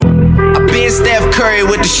Curry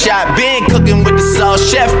with the shot, been cooking with the sauce,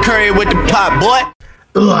 Chef Curry with the pot,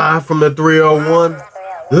 boy. Live from the 301,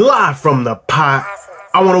 live from the pot.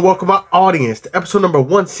 I want to welcome our audience to episode number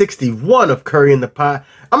 161 of Curry in the Pot.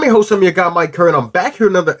 I'm your host, I'm your guy, Mike Curry, and I'm back here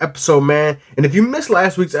another episode, man. And if you missed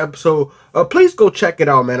last week's episode, please go check it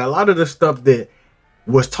out, man. A lot of the stuff that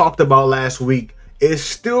was talked about last week is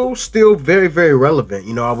still very, very relevant.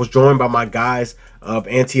 You know, I was joined by my guys of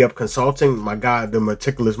Anti-Up Consulting, my guy, the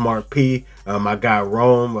meticulous Mark P, my guy,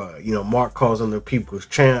 Rome. Mark calls him the People's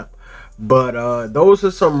Champ. But those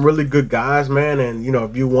are some really good guys, man. And,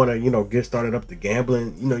 if you want to, get started up to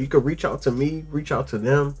gambling, you could reach out to me, reach out to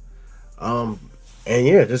them. And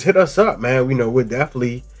yeah, just hit us up, man. We're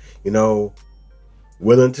definitely,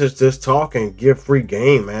 willing to just talk and give free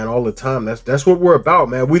game, man, all the time. That's what we're about,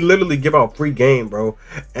 man. We literally give out free game, bro.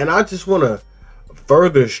 And I just want to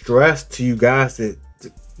further stress to you guys that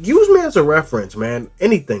use me as a reference, man.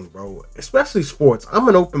 Anything, bro, especially sports. I'm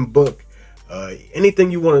an open book. Anything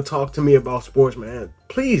you want to talk to me about sports, man,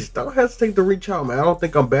 please don't hesitate to reach out, man. I don't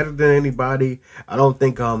think I'm better than anybody. I don't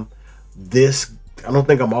think I'm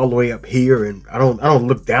all the way up here, and I don't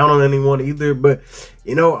look down on anyone either. But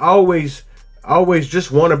I always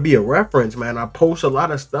just want to be a reference, man. I post a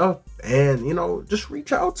lot of stuff, and just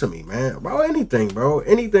reach out to me, man, about anything, bro.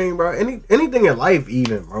 Anything in life,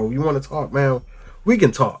 even, bro. You want to talk, man, we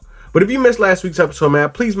can talk. But if you missed last week's episode, man,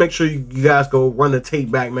 please make sure you guys go run the tape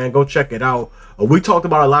back, man. Go check it out. We talked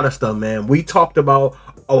about a lot of stuff, man. We talked about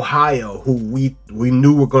Ohio, who we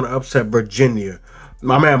knew were going to upset Virginia.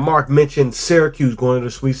 My man Mark mentioned Syracuse going to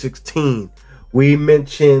the Sweet 16. We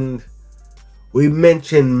mentioned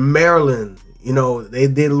Maryland. They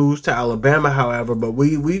did lose to Alabama, however, but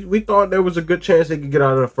we thought there was a good chance they could get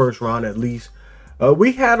out of the first round at least.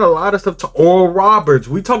 We had a lot of stuff to Oral Roberts.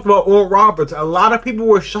 We talked about Oral Roberts. A lot of people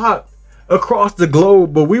were shocked across the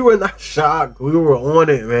globe, but we were not shocked. We were on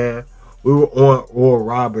it, man. We were on Oral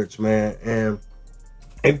Roberts, man. And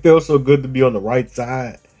it feels so good to be on the right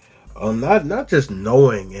side. Not just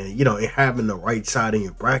knowing and, having the right side in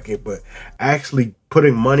your bracket, but actually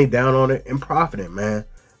putting money down on it and profiting, man.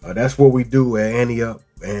 That's what we do at Ante Up.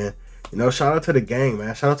 And, shout out to the gang,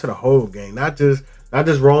 man. Shout out to the whole gang. Not just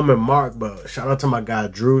Roman Mark, but shout out to my guy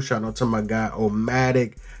Drew. Shout out to my guy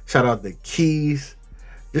Omatic. Shout out to Keys.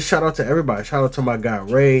 Just shout out to everybody. Shout out to my guy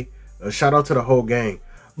Ray. Shout out to the whole gang.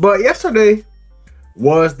 But yesterday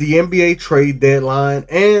was the NBA trade deadline,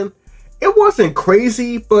 and it wasn't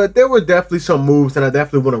crazy, but there were definitely some moves, and I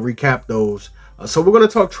definitely want to recap those. So we're going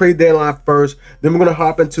to talk trade deadline first. Then we're going to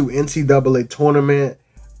hop into NCAA tournament.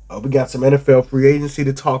 We got some NFL free agency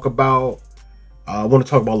to talk about. I want to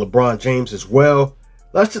talk about LeBron James as well.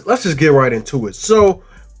 Let's just get right into it. So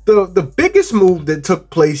the biggest move that took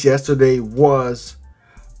place yesterday was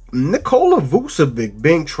Nikola Vucevic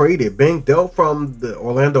being traded, being dealt from the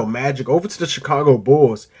Orlando Magic over to the Chicago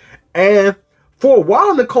Bulls. And for a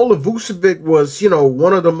while, Nikola Vucevic was,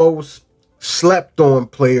 one of the most slept on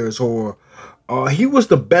players, or he was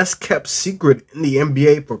the best kept secret in the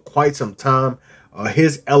NBA for quite some time.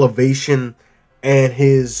 His elevation and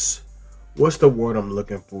his, what's the word I'm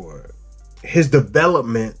looking for? His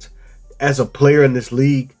development as a player in this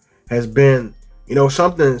league has been,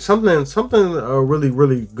 something really,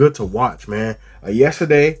 really good to watch, man.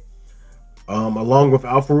 Yesterday, along with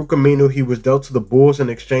Al-Farouq Aminu, he was dealt to the Bulls in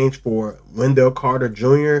exchange for Wendell Carter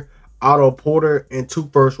Jr., Otto Porter, and 2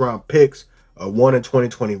 first-round picks, one in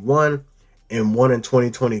 2021 and one in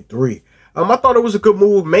 2023. I thought it was a good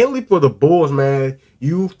move, mainly for the Bulls, man.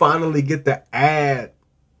 You finally get to add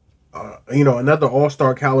another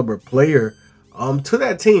all-star caliber player to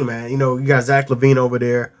that team, man. You got Zach LaVine over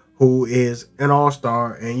there, who is an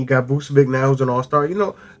all-star, and you got Vucevic now, who's an all-star.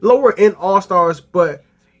 Lower end all-stars, but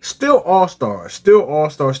still all-stars,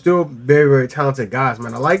 still very, very talented guys,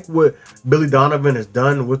 man. I like what Billy Donovan has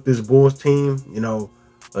done with this Bulls team,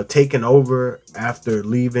 taking over after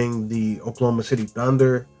leaving the Oklahoma City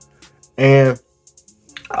Thunder. And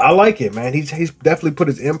I like it, man. He's definitely put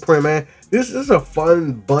his imprint, man. This is a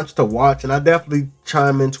fun bunch to watch, and I definitely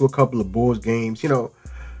chime into a couple of Bulls games. I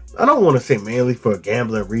don't want to say mainly for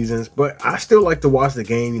gambling reasons, but I still like to watch the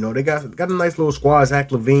game. They got a nice little squad. Zach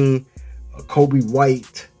LaVine, Kobe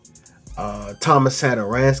White, Thomas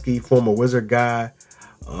Satoransky, former Wizard guy,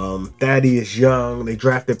 Thaddeus Young. They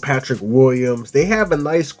drafted Patrick Williams. They have a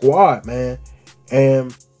nice squad, man.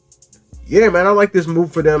 And yeah, man, I like this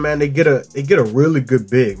move for them, man. They get a really good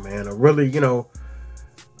big, man. A really,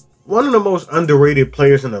 one of the most underrated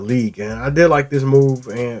players in the league. And I did like this move.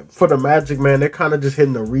 And for the Magic, man, they're kind of just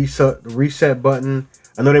hitting the reset button.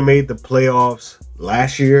 I know they made the playoffs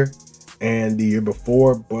last year and the year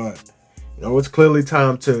before, but it's clearly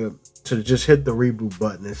time to to just hit the reboot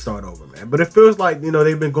button and start over, man. But it feels like,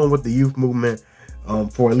 they've been going with the youth movement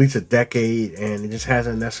for at least a decade, and it just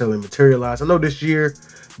hasn't necessarily materialized. I know this year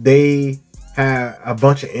they had a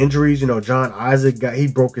bunch of injuries. John Isaac he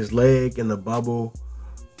broke his leg in the bubble.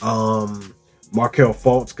 Markelle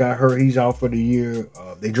Fultz got hurt. He's out for the year.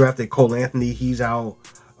 They drafted Cole Anthony. He's out.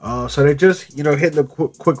 So they just, hitting a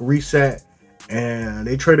quick reset, and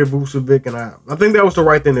they traded Vucevic, and I think that was the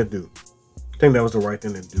right thing to do. The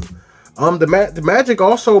Magic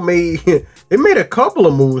also made a couple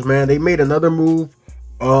of moves, man. They made another move,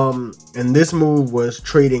 and this move was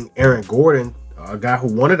trading Aaron Gordon, a guy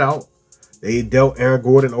who wanted out. They dealt Aaron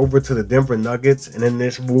Gordon over to the Denver Nuggets, and in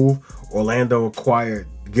this move, Orlando acquired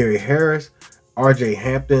Gary Harris, RJ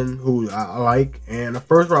Hampton, who I like, and a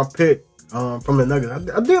first-round pick from the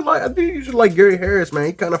Nuggets. I did usually like Gary Harris, man.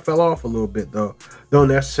 He kind of fell off a little bit, though. Don't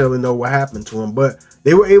necessarily know what happened to him, but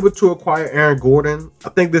they were able to acquire Aaron Gordon. I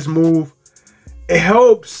think this move, it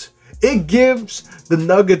helps. It gives the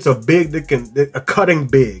Nuggets a cutting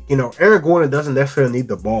big. Aaron Gordon doesn't necessarily need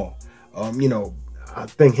the ball. I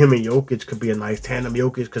think him and Jokic could be a nice tandem.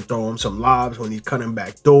 Jokic could throw him some lobs when he's cutting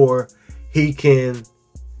back door. He can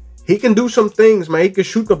do some things, man. He can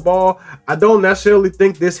shoot the ball. I don't necessarily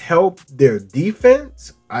think this helped their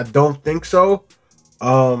defense. I don't think so.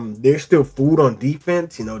 They're still food on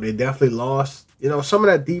defense. They definitely lost, some of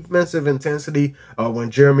that defensive intensity when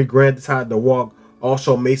Jeremy Grant decided to walk.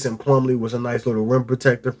 Also, Mason Plumlee was a nice little rim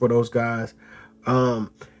protector for those guys.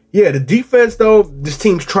 The defense, though, this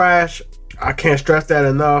team's trash. I can't stress that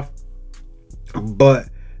enough. But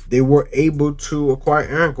they were able to acquire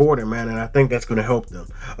Aaron Gordon, man, and I think that's going to help them.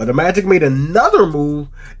 The Magic made another move,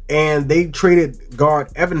 and they traded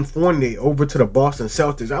guard Evan Fournier over to the Boston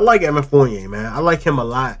Celtics. I like Evan Fournier, man. I like him a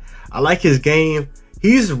lot. I like his game.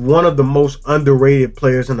 He's one of the most underrated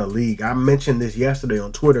players in the league. I mentioned this yesterday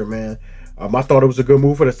on Twitter, man. I thought it was a good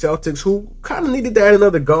move for the Celtics, who kind of needed to add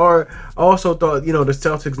another guard. I also thought, the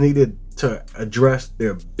Celtics needed to address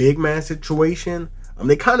their big man situation.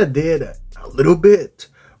 They kind of did a little bit,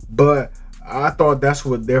 but I thought that's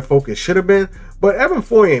what their focus should have been. But Evan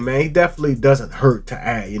Fournier, man, he definitely doesn't hurt to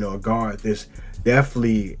add, a guard that's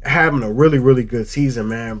definitely having a really, really good season,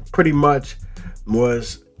 man. Pretty much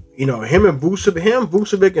was, him and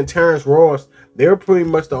Vucevic and Terrence Ross, they're pretty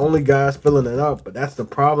much the only guys filling it up, but that's the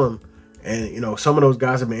problem. And, some of those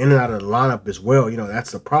guys have been in and out of the lineup as well.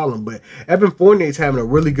 That's the problem. But Evan Fournier's having a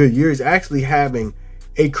really good year. He's actually having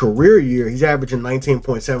a career year. He's averaging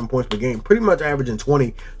 19.7 points per game, pretty much averaging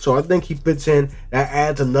 20. So I think he fits in. That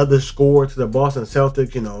adds another score to the Boston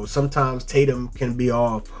Celtics. Sometimes Tatum can be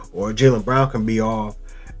off or Jaylen Brown can be off.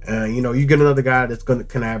 And, you get another guy that's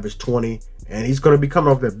can average 20. And he's going to be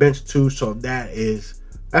coming off the bench too. So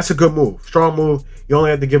that's a good move. Strong move. You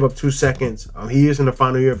only have to give up 2 seconds. He is in the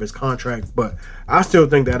final year of his contract, but I still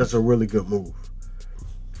think that is a really good move.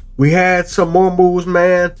 We had some more moves,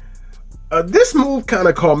 man. This move kind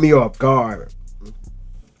of caught me off guard.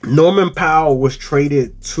 Norman Powell was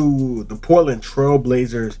traded to the Portland Trail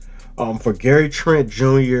Blazers for Gary Trent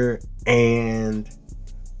Jr. and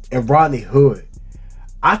Rodney Hood.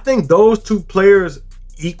 I think those two players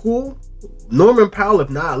equal. Norman Powell, if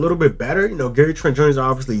not a little bit better. Gary Trent Jr. is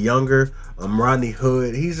obviously younger. Rodney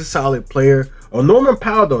Hood, he's a solid player. Norman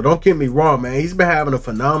Powell, though, don't get me wrong, man. He's been having a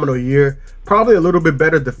phenomenal year. Probably a little bit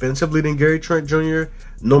better defensively than Gary Trent Jr.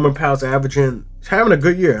 Norman Powell's having a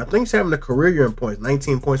good year. I think he's having a career year in points,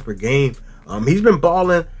 19 points per game. He's been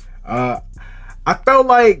balling. I felt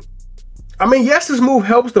like, yes, this move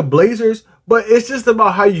helps the Blazers, but it's just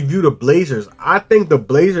about how you view the Blazers. I think the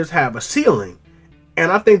Blazers have a ceiling.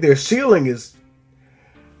 And I think their ceiling is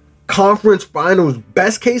conference finals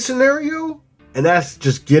best case scenario. And that's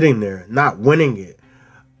just getting there, not winning it.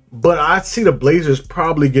 But I see the Blazers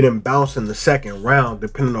probably getting bounced in the second round,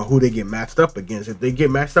 depending on who they get matched up against. If they get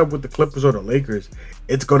matched up with the Clippers or the Lakers,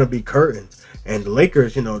 it's going to be curtains. And the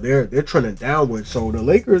Lakers, they're trending downward. So the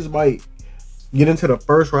Lakers might get into the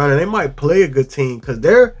first round, and they might play a good team because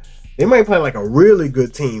they might play like a really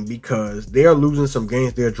good team because they're losing some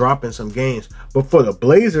games. They're dropping some games. But for the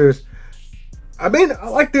Blazers, I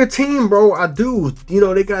like their team, bro. I do.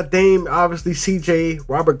 They got Dame, obviously, CJ,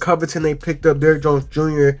 Robert Covington. They picked up Derrick Jones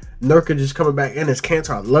Jr. Nurkic is coming back. Enes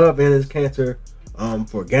Kanter. I love Enes Kanter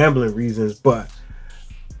for gambling reasons. But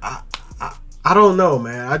I don't know,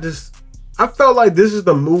 man. I felt like this is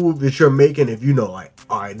the move that you're making if all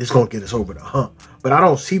right, this is going to get us over the hump. But I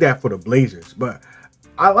don't see that for the Blazers. But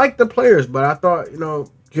I like the players, but I thought,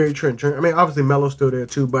 Gary Trent Jr. Obviously Melo's still there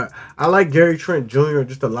too, but I like Gary Trent Jr.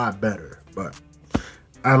 just a lot better. But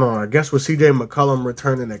I don't know. I guess with CJ McCollum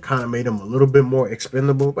returning, that kind of made him a little bit more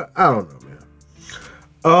expendable, but I don't know,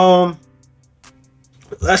 Um,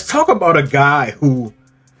 let's talk about a guy who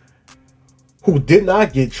did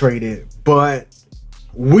not get traded, but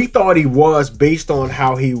we thought he was based on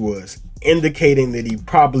how he was indicating that he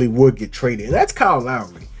probably would get traded. And that's Kyle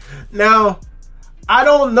Lowry. Now, I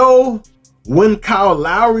don't know when Kyle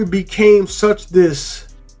Lowry became such this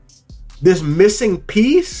missing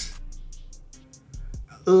piece.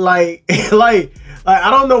 Like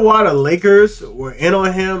I don't know why the Lakers were in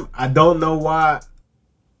on him. I don't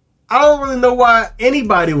really know why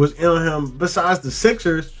anybody was in on him besides the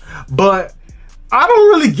Sixers, but I don't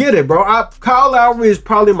really get it, bro. Kyle Lowry is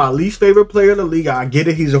probably my least favorite player in the league. I get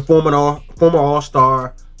it. He's a former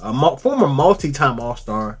All-Star, former multi-time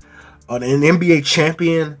All-Star, an NBA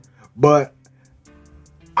champion, but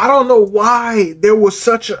I don't know why there was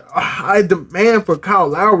such a high demand for Kyle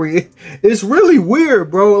Lowry. It's really weird,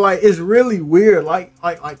 bro. Like, it's really weird. Like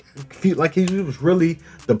he was really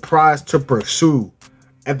the prize to pursue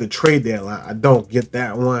at the trade deadline. I don't get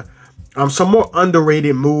that one. Some more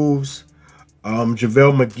underrated moves.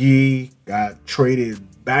 JaVale McGee got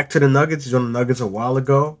traded back to the Nuggets. He's on the Nuggets a while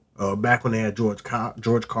ago. Back when they had George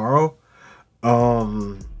Karl.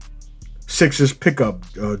 Sixers pick up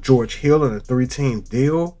George Hill in a 3-team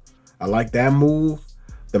deal. I like that move.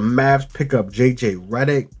 The Mavs pick up JJ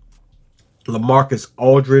Redick. LaMarcus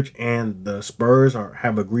Aldridge and the Spurs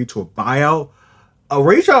have agreed to a buyout.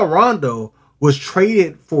 Rajon Rondo was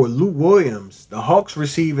traded for Lou Williams. The Hawks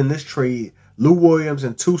receive in this trade Lou Williams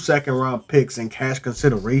and 2 second-round picks and cash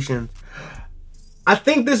consideration. I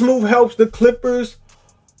think this move helps the Clippers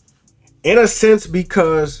in a sense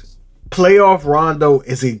because playoff Rondo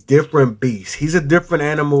is a different beast. He's a different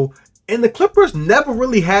animal. And the Clippers never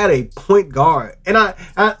really had a point guard. And I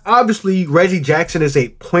obviously Reggie Jackson is a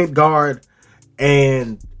point guard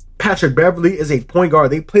and Patrick Beverly is a point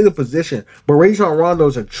guard. They play the position. But Rajon Rondo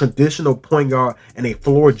is a traditional point guard and a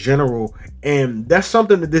floor general. And that's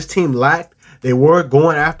something that this team lacked. They were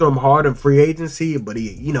going after him hard in free agency, but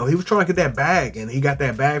he was trying to get that bag, and he got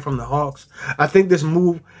that bag from the Hawks. I think this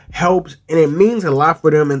move helps, and it means a lot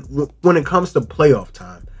for them when it comes to playoff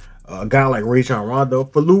time. A guy like Rajon Rondo.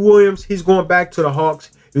 For Lou Williams, he's going back to the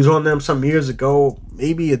Hawks. He was on them some years ago,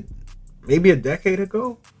 maybe a decade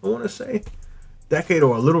ago, I want to say. Decade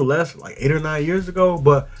or a little less, like 8 or 9 years ago.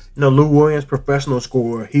 But, Lou Williams, professional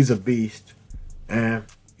scorer, he's a beast. And,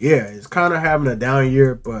 yeah, it's kind of having a down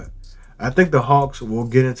year, but I think the Hawks will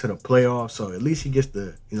get into the playoffs, so at least he gets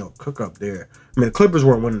to, cook up there. I mean, the Clippers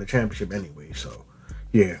weren't winning the championship anyway, so,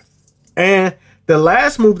 yeah. And the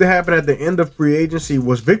last move that happened at the end of free agency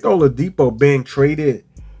was Victor Oladipo being traded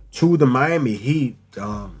to the Miami Heat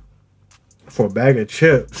for a bag of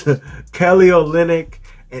chips. Kelly Olynyk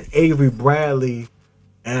and Avery Bradley,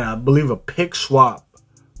 and I believe a pick swap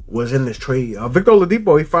was in this trade. Victor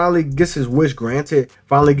Oladipo, he finally gets his wish granted,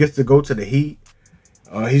 finally gets to go to the Heat.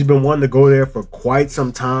 He's been wanting to go there for quite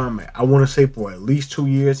some time. I want to say for at least 2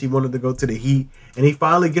 years he wanted to go to the Heat. And he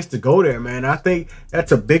finally gets to go there, man. I think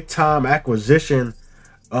that's a big-time acquisition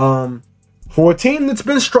for a team that's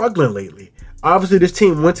been struggling lately. Obviously, this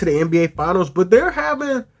team went to the NBA Finals, but they're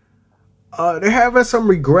having some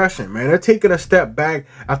regression, man. They're taking a step back.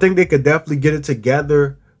 I think they could definitely get it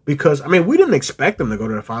together. Because, we didn't expect them to go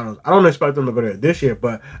to the finals. I don't expect them to go there this year,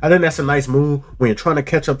 but I think that's a nice move when you're trying to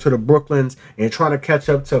catch up to the Brooklyns and you're trying to catch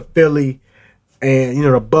up to Philly. And,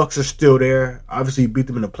 the Bucks are still there. Obviously, you beat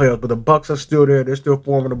them in the playoffs, but the Bucks are still there. They're still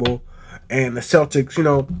formidable. And the Celtics,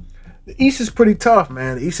 the East is pretty tough,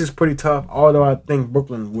 man. The East is pretty tough, although I think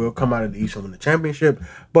Brooklyn will come out of the East and win the championship.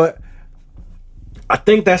 But I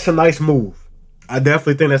think that's a nice move. I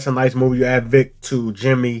definitely think that's a nice move. You add Vic to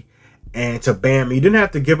Jimmy and to Bam. You didn't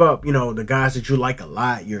have to give up, the guys that you like a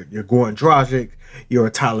lot. You're Goran Dragic, you're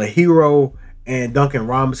a Tyler Hero, and Duncan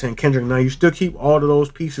Robinson, Kendrick Nunn. You still keep all of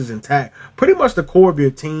those pieces intact. Pretty much the core of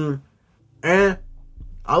your team. And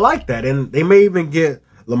I like that. And they may even get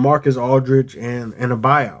LaMarcus Aldridge and a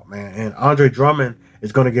buyout, man. And Andre Drummond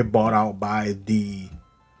is going to get bought out by the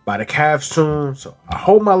Cavs soon. So I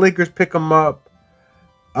hope my Lakers pick him up.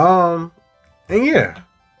 And yeah.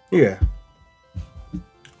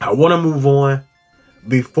 I want to move on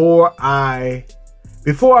before I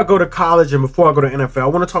go to college and before I go to NFL. I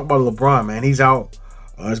want to talk about LeBron, man. He's out.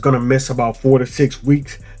 He's going to miss about 4 to 6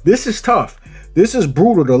 weeks. This is tough. This is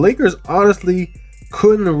brutal. The Lakers honestly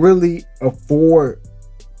couldn't really afford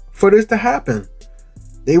for this to happen.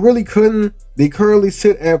 They really couldn't. They currently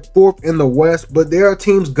sit at 4th in the West, but there are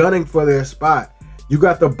teams gunning for their spot. You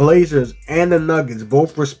got the Blazers and the Nuggets,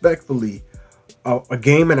 both respectfully a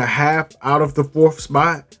game and a half out of the 4th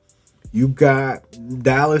spot. You got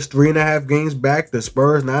Dallas 3.5 games back. The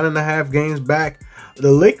Spurs 9.5 games back.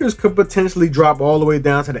 The Lakers could potentially drop all the way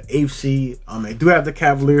down to the 8th seed. They do have the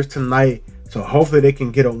Cavaliers tonight, so hopefully they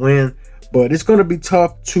can get a win. But it's going to be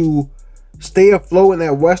tough to stay afloat in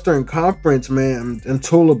that Western Conference, man,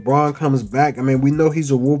 until LeBron comes back. I mean, we know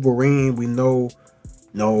he's a Wolverine. We know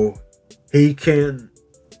he can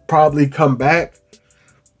probably come back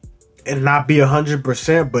and not be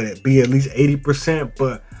 100%, but it be at least 80%.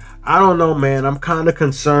 But I don't know, man. I'm kind of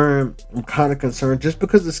concerned. Just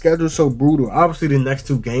because the schedule is so brutal. Obviously, the next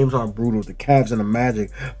two games aren't brutal, the Cavs and the Magic.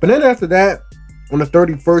 But then after that, on the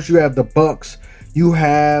 31st, you have the Bucks. You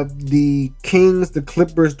have the Kings, the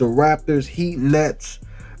Clippers, the Raptors, Heat, Nets,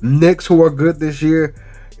 Knicks, who are good this year.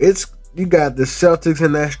 You got the Celtics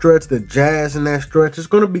in that stretch, the Jazz in that stretch. It's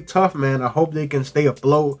going to be tough, man. I hope they can stay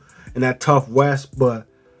afloat in that tough West, but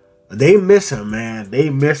they miss him, man. They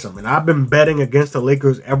miss him. And I've been betting against the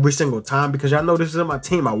Lakers every single time because y'all know this is my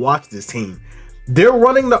team. I watch this team. They're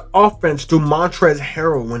running the offense through Montrezl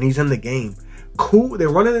Harrell when he's in the game. They're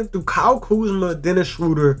running it through Kyle Kuzma, Dennis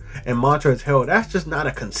Schroeder, and Montrezl Harrell. That's just not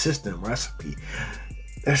a consistent recipe.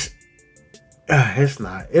 It's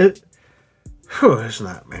not. It's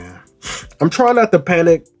not, man. I'm trying not to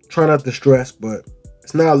panic, trying not to stress, but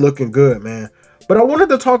it's not looking good, man. But I wanted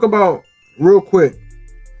to talk about, real quick,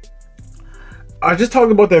 I just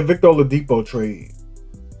talked about that Victor Oladipo trade.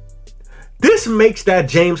 This makes that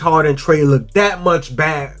James Harden trade look that much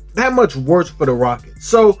worse for the Rockets.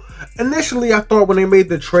 So initially, I thought when they made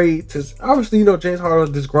the trade, obviously, James Harden was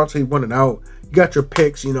disgruntled, he wanted out. You got your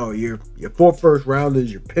picks, your 4 first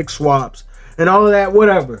rounders, your pick swaps, and all of that,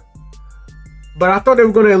 whatever. But I thought they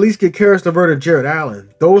were going to at least get Karis LeVert and Jared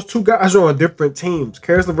Allen. Those two guys are on different teams.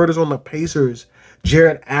 Karis LeVert is on the Pacers.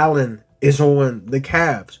 Jared Allen is on the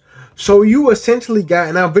Cavs. So you essentially got,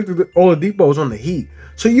 and now Victor Oladipo is on the Heat.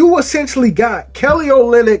 So you essentially got Kelly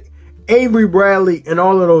Olynyk, Avery Bradley, and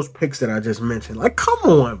all of those picks that I just mentioned. Like, come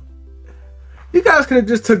on. You guys could have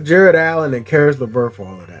just took Jared Allen and Karis LeVert for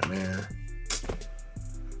all of that, man.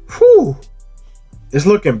 Whew. It's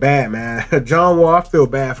looking bad, man. John Wall, I feel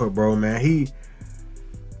bad for bro, man.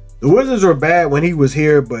 The Wizards were bad when he was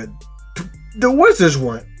here, but the Wizards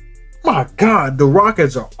weren't. My God, the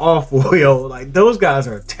Rockets are awful, yo. Like, those guys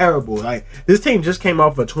are terrible. Like, this team just came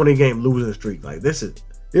off a 20-game losing streak. Like,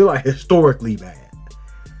 they're like historically bad.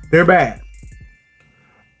 They're bad.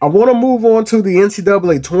 I want to move on to the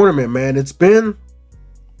NCAA tournament, man. It's been,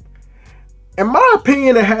 in my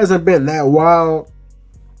opinion, it hasn't been that wild.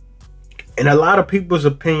 In a lot of people's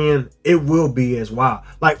opinion, it will be as wild.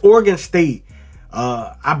 Like Oregon State,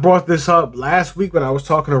 I brought this up last week when I was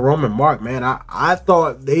talking to Roman Mark, man. I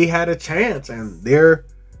thought they had a chance, and they're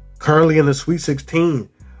currently in the Sweet 16.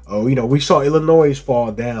 We saw Illinois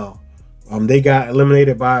fall down. They got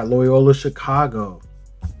eliminated by Loyola Chicago.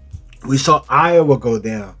 We saw Iowa go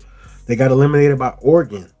down. They got eliminated by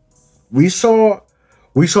Oregon. We saw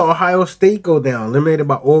Ohio State go down, eliminated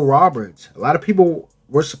by Oral Roberts. A lot of people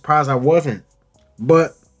were surprised I wasn't.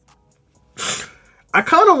 But I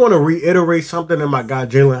kind of want to reiterate something that my guy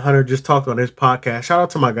Jalen Hunter just talked on his podcast. Shout out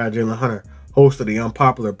to my guy Jalen Hunter, host of the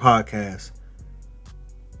Unpopular Podcast.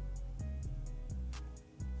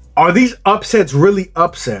 Are these upsets really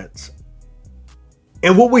upsets?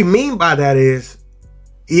 And what we mean by that is,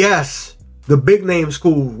 yes, the big name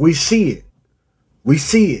school, we see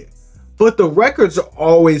it. But the records are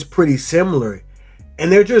always pretty similar.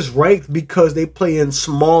 And they're just ranked because they play in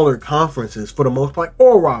smaller conferences for the most part.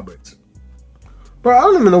 Oral Roberts. Bro, I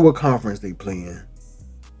don't even know what conference they play in.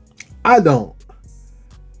 I don't.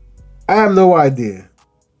 I have no idea.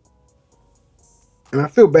 And I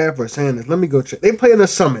feel bad for saying this. Let me go check. They play in the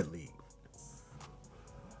Summit League.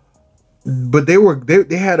 But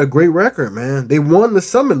they had a great record, man. They won the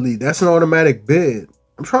Summit League. That's an automatic bid.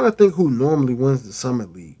 I'm trying to think who normally wins the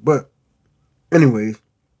Summit League. But anyways,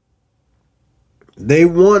 they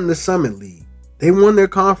won the Summit League. They won their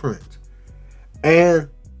conference. And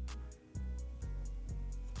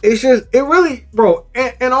it's just, it really, bro.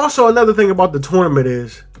 And also another thing about the tournament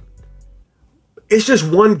is, it's just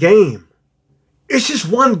one game. It's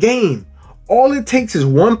just one game. All it takes is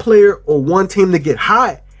one player or one team to get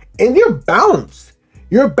hot, and you're bounced.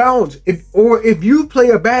 You're bounced. If you play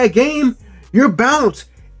a bad game, you're bounced.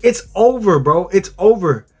 It's over, bro. It's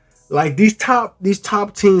over. Like these top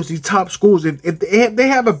teams, these top schools, if they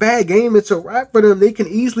have a bad game, it's a wrap for them. They can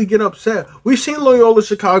easily get upset. We've seen Loyola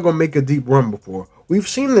Chicago make a deep run before. We've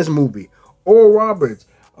seen this movie. Oral Roberts.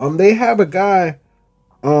 They have a guy.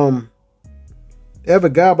 They have a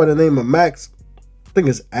guy by the name of Max. I think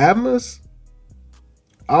it's Abmas.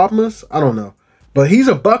 I don't know. But he's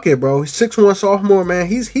a bucket, bro. He's 6'1" sophomore, man.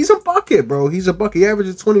 He's a bucket, bro. He's a bucket. He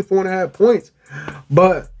averages 24.5 points.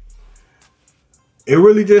 But it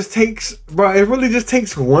really just takes, bro. It really just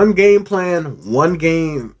takes one game plan, one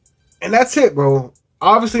game, and that's it, bro.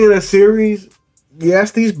 Obviously, in a series,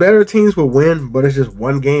 yes, these better teams will win, but it's just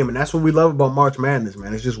one game, and that's what we love about March Madness,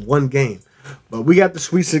 man. It's just one game. But we got the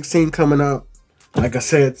Sweet 16 coming up. Like I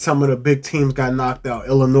said, some of the big teams got knocked out.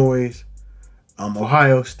 Illinois,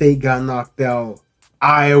 Ohio State got knocked out.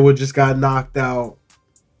 Iowa just got knocked out.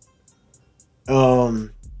 I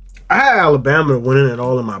had Alabama winning it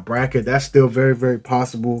all in my bracket. That's still very, very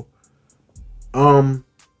possible. But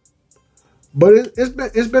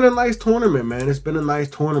it's been a nice tournament, man. It's been a nice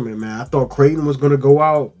tournament, man. I thought Creighton was gonna go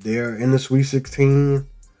out there in the Sweet 16.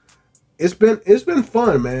 It's been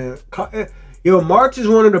fun, man. March is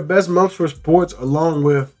one of the best months for sports, along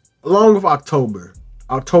with October.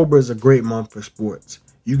 October is a great month for sports.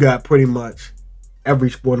 You got pretty much every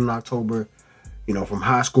sport in October, from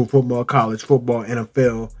high school football, college football,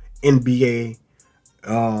 NFL, NBA,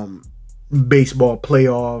 baseball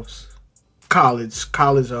playoffs,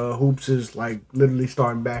 college hoops is like literally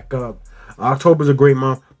starting back up. October is a great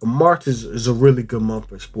month, but March is a really good month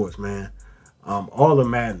for sports, man. All the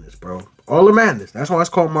madness, bro. All the madness. That's why it's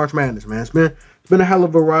called March Madness, man. It's been a hell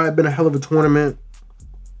of a ride, been a hell of a tournament.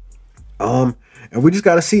 And we just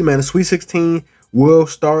gotta see, man. The Sweet 16 will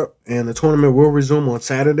start and the tournament will resume on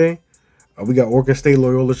Saturday. We got Oregon State,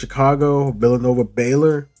 Loyola, Chicago, Villanova,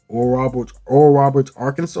 Baylor, Oral Roberts,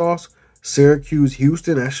 Arkansas, Syracuse,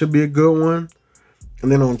 Houston. That should be a good one.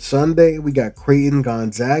 And then on Sunday, we got Creighton,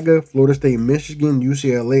 Gonzaga, Florida State, Michigan,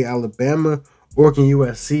 UCLA, Alabama, Oregon,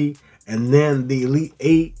 USC. And then the Elite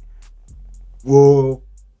Eight will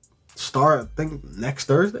start, I think, next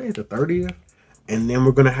Thursday, the 30th. And then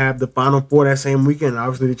we're going to have the Final Four that same weekend.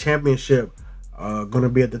 Obviously, the championship going to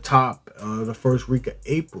be at the top the first week of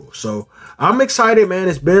April. So I'm excited, man.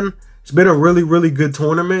 It's been a really, really good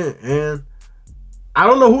tournament. And I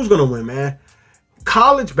don't know who's going to win, man.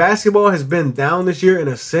 College basketball has been down this year in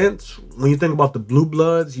a sense. When you think about the Blue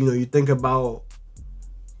Bloods, you think about...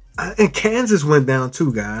 And Kansas went down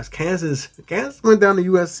too, guys. Kansas went down to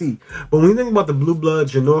USC. But when you think about the Blue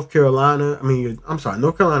Bloods, North Carolina made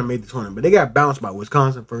the tournament, but they got bounced by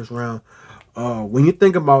Wisconsin first round. When you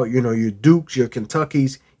think about, your Dukes, your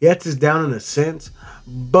Kentuckys, yes, it's down in a sense,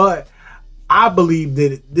 but I believe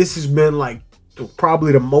that this has been like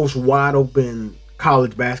probably the most wide open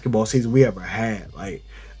college basketball season we ever had. Like,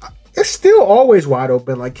 it's still always wide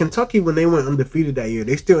open. Like Kentucky, when they went undefeated that year,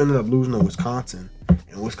 they still ended up losing to Wisconsin.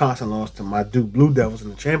 And Wisconsin lost to my Duke Blue Devils in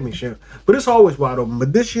the championship. But it's always wide open.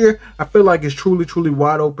 But this year, I feel like it's truly, truly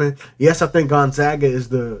wide open. Yes, I think Gonzaga is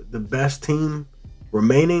the best team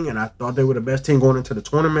remaining. And I thought they were the best team going into the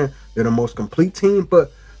tournament. They're the most complete team.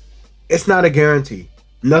 But it's not a guarantee.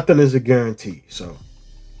 Nothing is a guarantee. So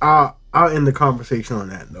I'll end the conversation on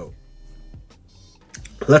that note.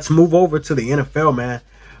 Let's move over to the NFL, man.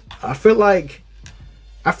 I feel like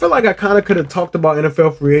I kind of could have talked about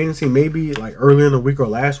NFL free agency maybe like earlier in the week or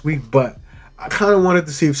last week, but I kind of wanted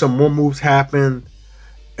to see if some more moves happened,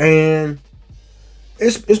 and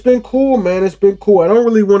it's been cool, man. It's been cool. I don't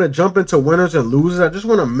really want to jump into winners and losers. I just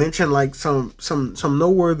want to mention like some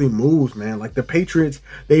noteworthy moves, man. Like the Patriots,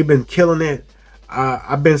 they've been killing it.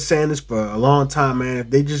 I've been saying this for a long time, man.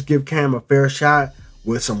 If they just give Cam a fair shot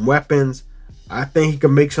with some weapons, I think he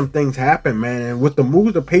can make some things happen, man. And with the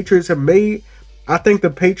moves the Patriots have made, I think the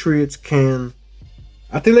Patriots can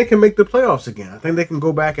make the playoffs again. I think they can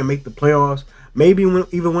go back and make the playoffs. Maybe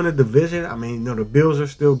even win a division. I mean, the Bills are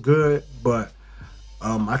still good, but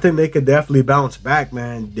I think they could definitely bounce back,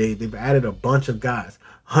 man. They've added a bunch of guys.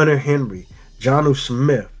 Hunter Henry, Jonnu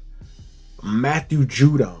Smith, Matthew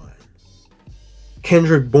Judon,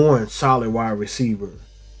 Kendrick Bourne, solid wide receiver.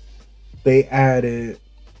 They got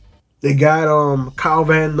Kyle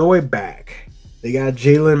Van Noy back. They got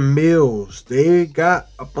Jalen Mills. They got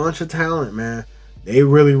a bunch of talent, man. They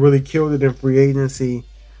really, really killed it in free agency,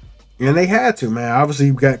 and they had to, man. Obviously,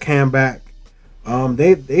 you got Cam back.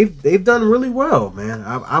 They've done really well, man.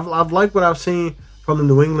 I've liked what I've seen from the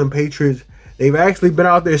New England Patriots. They've actually been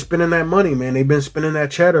out there spending that money, man. They've been spending that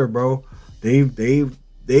cheddar, bro. They've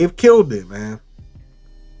killed it, man.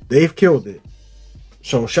 They've killed it.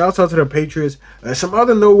 So shouts out to the Patriots. Some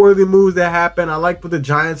other noteworthy moves that happened. I like what the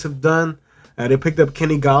Giants have done. They picked up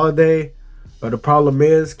Kenny Golladay. The problem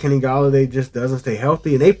is Kenny Golladay just doesn't stay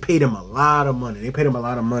healthy, and they paid him a lot of money.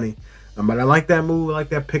 But I like that move. I like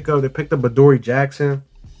that pickup. They picked up Adoree Jackson.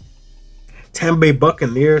 Tampa Bay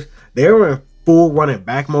Buccaneers. They were in full running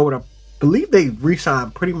back mode. I believe they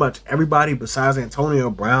re-signed pretty much everybody besides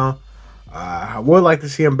Antonio Brown. I would like to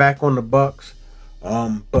see him back on the Bucs.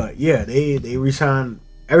 But yeah, they re-signed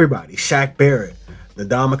everybody. Shaq Barrett,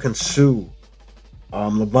 Ndamukong Suh,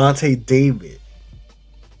 Levante David,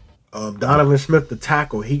 Donovan Smith, the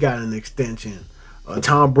tackle, he got an extension.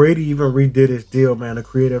 Tom Brady even redid his deal, man, to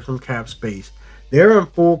create up some cap space. They're in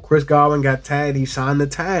full. Chris Godwin got tagged. He signed the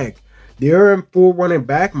tag. They're in full running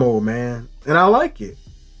back mode, man. And I like it.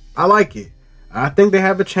 I think they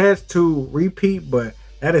have a chance to repeat, but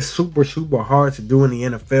that is super, super hard to do in the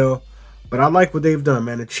NFL. But I like what they've done,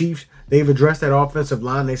 man. The Chiefs, they've addressed that offensive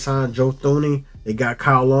line. They signed Joe Thuney. They got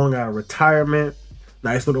Kyle Long out of retirement.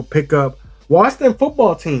 Nice little pickup. Washington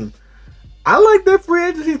football team. I like their free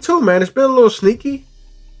agency too, man. It's been a little sneaky.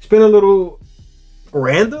 It's been a little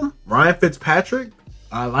random. Ryan Fitzpatrick.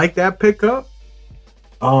 I like that pickup.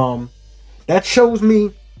 That shows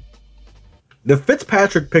me, the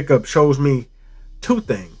Fitzpatrick pickup shows me two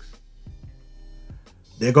things.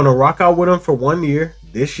 They're going to rock out with him for 1 year,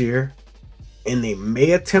 this year, and they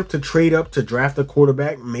may attempt to trade up to draft a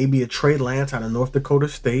quarterback, maybe a Trey Lance out of North Dakota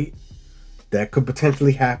State. That could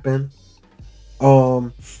potentially happen.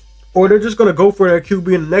 Or they're just going to go for their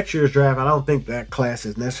QB in the next year's draft. I don't think that class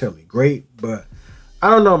is necessarily great, but I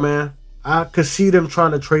don't know, man. I could see them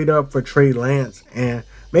trying to trade up for Trey Lance and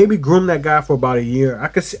maybe groom that guy for about a year. I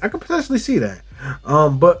could potentially see that.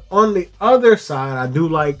 But on the other side, I do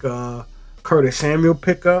like Curtis Samuel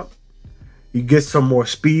pickup. You get some more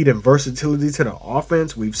speed and versatility to the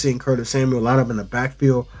offense. We've seen Curtis Samuel line up in the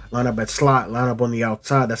backfield, line up at slot, line up on the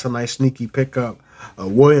outside. That's a nice sneaky pickup.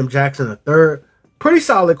 William Jackson III. Pretty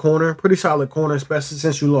solid corner, especially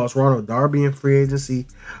since you lost Ronald Darby in free agency.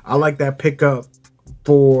 I like that pickup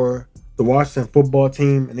for the Washington football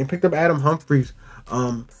team. And they picked up Adam Humphries.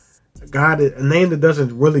 A name that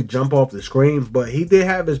doesn't really jump off the screen, but he did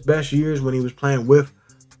have his best years when he was playing with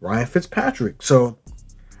Ryan Fitzpatrick. So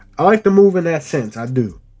I like the move in that sense. I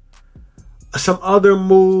do. Some other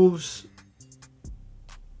moves.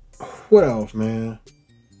 What else, man?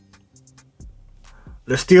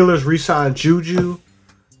 The Steelers re-signed Juju.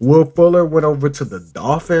 Will Fuller went over to the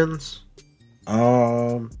Dolphins.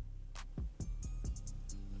 I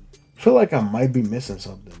feel like I might be missing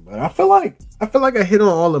something, but I feel like I hit on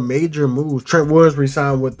all the major moves. Trent Williams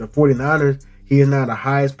re-signed with the 49ers. He is now the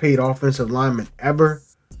highest paid offensive lineman ever.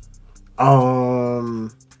 I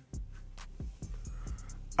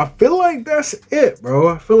feel like that's it,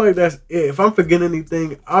 bro. If I'm forgetting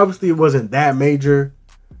anything, obviously it wasn't that major.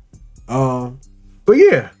 But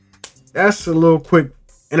yeah, that's a little quick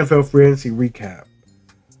NFL free agency recap.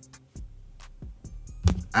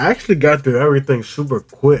 I actually got through everything super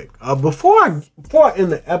quick. Before I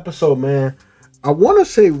end the episode, man, I want to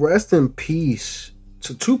say rest in peace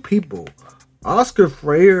to two people. Oscar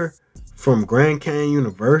Freyer from Grand Canyon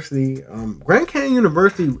University. Grand Canyon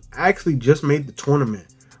University actually just made the tournament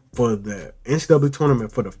for the NCAA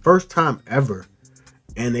tournament for the first time ever,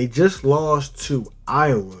 and they just lost to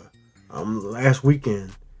Iowa last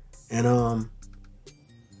weekend. And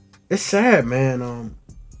it's sad, man.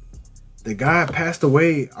 The guy passed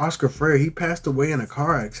away, Oscar Freyer. He passed away in a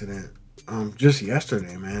car accident just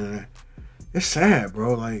yesterday, man. And it's sad,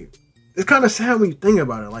 bro. Like, it's kind of sad when you think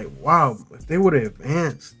about it. Like, wow, if they would have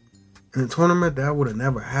advanced in the tournament, that would have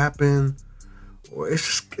never happened. Or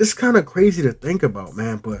it's kind of crazy to think about,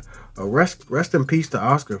 man. But rest in peace to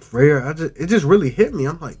Oscar Freyer. It just really hit me.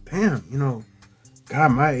 I'm like, damn, guy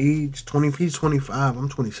my age, he's 25, I'm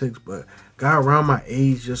 26, but guy around my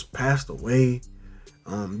age just passed away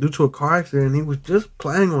due to a car accident. He was just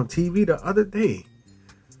playing on TV the other day.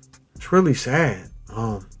 It's really sad.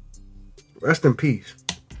 Rest in peace.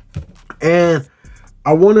 And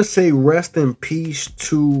I want to say rest in peace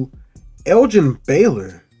to Elgin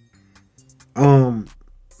Baylor,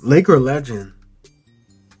 Laker legend,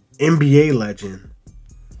 NBA legend,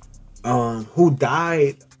 who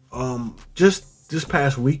died just this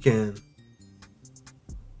past weekend.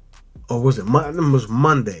 Or was it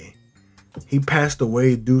Monday? He passed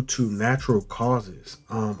away due to natural causes.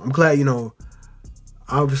 I'm glad,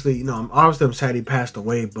 obviously I'm sad he passed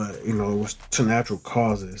away, but it was to natural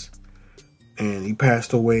causes. And he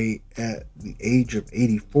passed away at the age of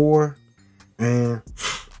 84. And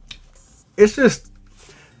it's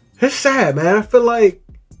sad, man. I feel like,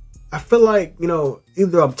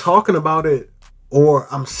 either I'm talking about it or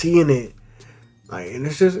I'm seeing it. Like, and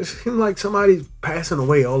it seems like somebody's passing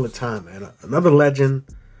away all the time, man. Another legend,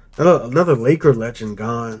 another Laker legend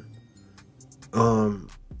gone. I'm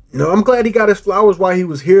glad he got his flowers while he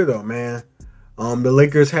was here, though, man. The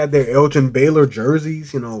Lakers had their Elgin Baylor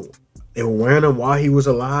jerseys. They were wearing them while he was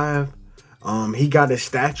alive. He got his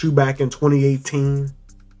statue back in 2018.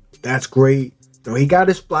 That's great. So he got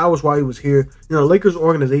his flowers while he was here. You know, Lakers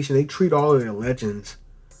organization, they treat all of their legends,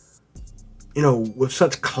 you know, with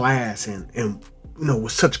such class and you know,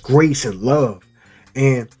 with such grace and love.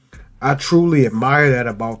 And I truly admire that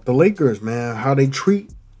about the Lakers, man. How they treat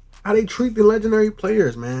the legendary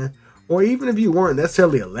players, man. Or even if you weren't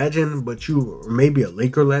necessarily a legend, but you were maybe a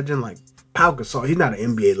Laker legend, like Pau Gasol. He's not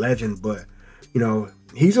an NBA legend, but you know,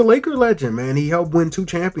 he's a Laker legend, man. He helped win 2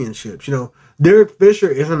 championships. You know, Derek Fisher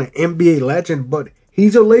isn't an NBA legend, but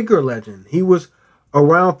he's a Laker legend. He was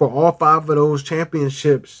around for all 5 of those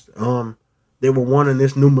championships they were won in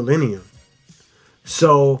this new millennium.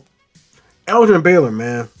 So, Elgin Baylor,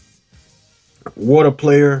 man, what a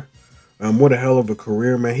player. What a hell of a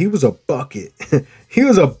career, man. He was a bucket. He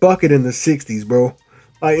was a bucket in the 60s, bro.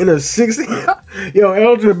 Like in the 60s. Yo,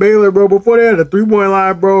 Elgin Baylor, bro, before they had a 3-point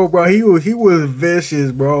line, bro, he was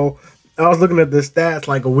vicious, bro. I was looking at the stats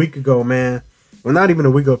like a week ago, man. Well, not even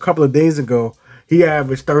a week ago, a couple of days ago. He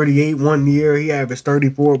averaged 38 one year. He averaged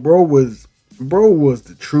 34. Bro was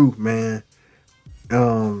the truth, man.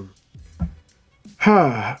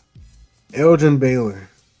 Elgin Baylor.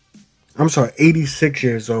 I'm sorry, 86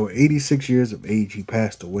 years old. 86 years of age. He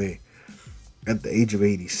passed away at the age of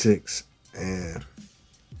 86. And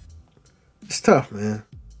it's tough, man.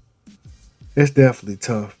 It's definitely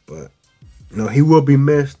tough. But, you know, he will be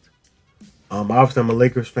missed. Obviously, I'm a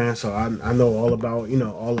Lakers fan, so I know all about, you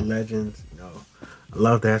know, all the legends. You know, I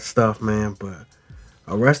love that stuff, man. But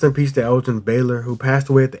rest in peace to Elgin Baylor, who passed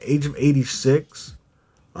away at the age of 86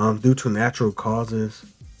 due to natural causes.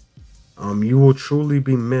 You will truly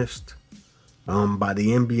be missed by the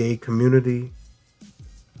NBA community,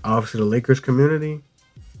 obviously the Lakers community,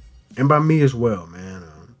 and by me as well, man.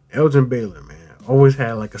 Elgin Baylor, man, always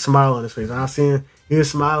had like a smile on his face. I see him, he was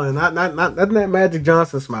smiling, not that Magic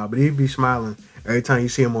Johnson smile, but he'd be smiling every time you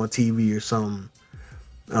see him on TV or something.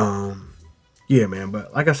 Yeah, man.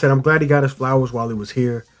 But like I said, I'm glad he got his flowers while he was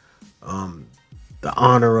here. The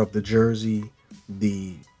honor of the jersey,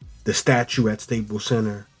 the statue at Staples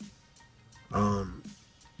Center.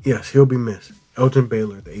 Yes, he'll be missed. Elgin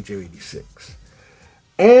Baylor at the age of 86.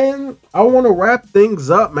 And I want to wrap things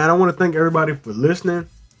up, man. I want to thank everybody for listening.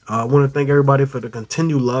 I want to thank everybody for the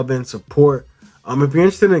continued love and support. If you're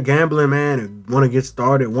interested in gambling, man, and want to get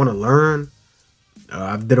started, want to learn,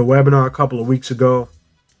 I did a webinar a couple of weeks ago.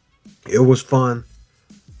 It was fun.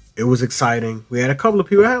 It was exciting. We had a couple of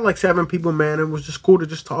people. I had like 7 people, man. It was just cool to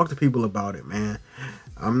just talk to people about it, man.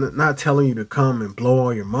 I'm not telling you to come and blow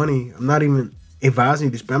all your money. I'm not even advising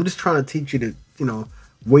you to spend. I'm just trying to teach you to, you know,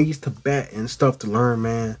 ways to bet and stuff to learn,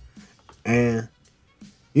 man. And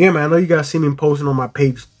yeah, man, I know you guys see me posting on my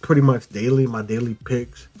page pretty much daily, my daily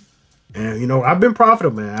picks. And, you know, I've been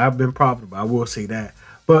profitable, man. I've been profitable. I will say that.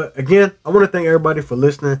 But again, I want to thank everybody for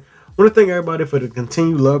listening. I want to thank everybody for the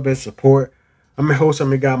continued love and support. I'm your host, I'm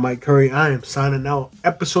your guy, Mike Curry. I am signing out.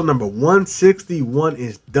 Episode number 161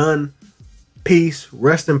 is done. Peace.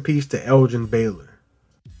 Rest in peace to Elgin Baylor.